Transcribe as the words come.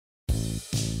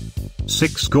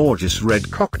6 gorgeous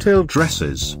red cocktail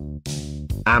dresses.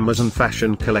 Amazon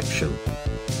Fashion Collection.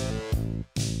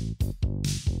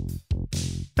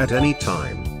 At any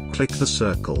time, click the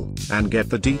circle, and get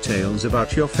the details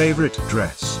about your favorite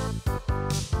dress.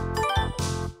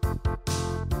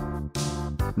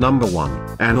 Number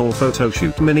 1, an all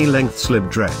photoshoot mini-length slib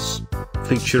dress.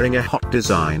 Featuring a hot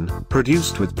design,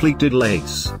 produced with pleated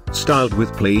lace, styled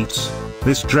with pleats.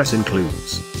 This dress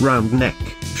includes round neck,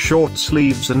 short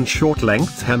sleeves and short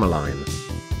length hemline.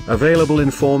 Available in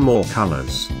 4 more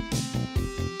colors.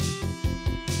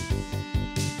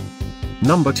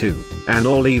 Number 2, an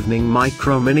all-evening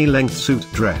micro mini-length suit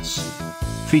dress.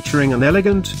 Featuring an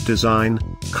elegant design,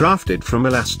 crafted from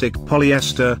elastic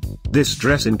polyester. This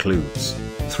dress includes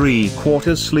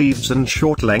 3/4 sleeves and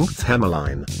short length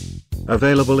hemline.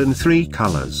 Available in 3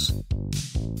 colors.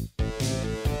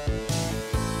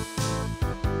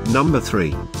 Number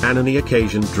 3, an any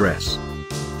occasion dress.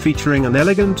 Featuring an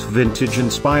elegant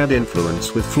vintage-inspired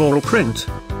influence with floral print.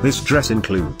 This dress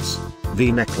includes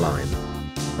V neckline.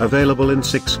 Available in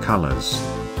 6 colors.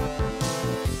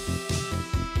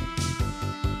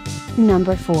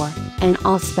 Number 4, an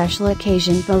all special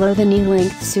occasion below the knee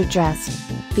length suit dress.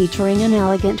 Featuring an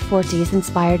elegant 40s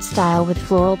inspired style with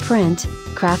floral print,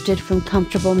 crafted from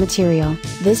comfortable material.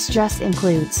 This dress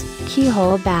includes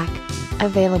keyhole back.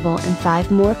 Available in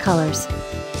 5 more colors.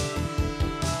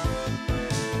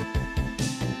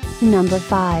 Number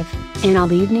 5, an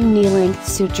all-evening knee-length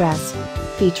suit dress.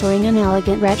 Featuring an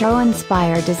elegant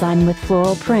retro-inspired design with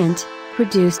floral print,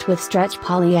 produced with stretch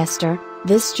polyester.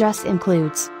 This dress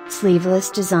includes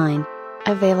sleeveless design.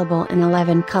 Available in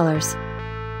 11 colors.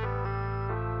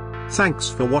 Thanks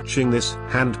for watching this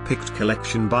hand-picked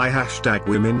collection by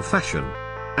 #WomenFashion.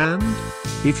 And,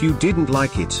 if you didn't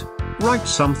like it, write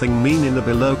something mean in the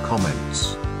below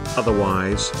comments.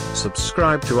 Otherwise,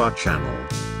 subscribe to our channel.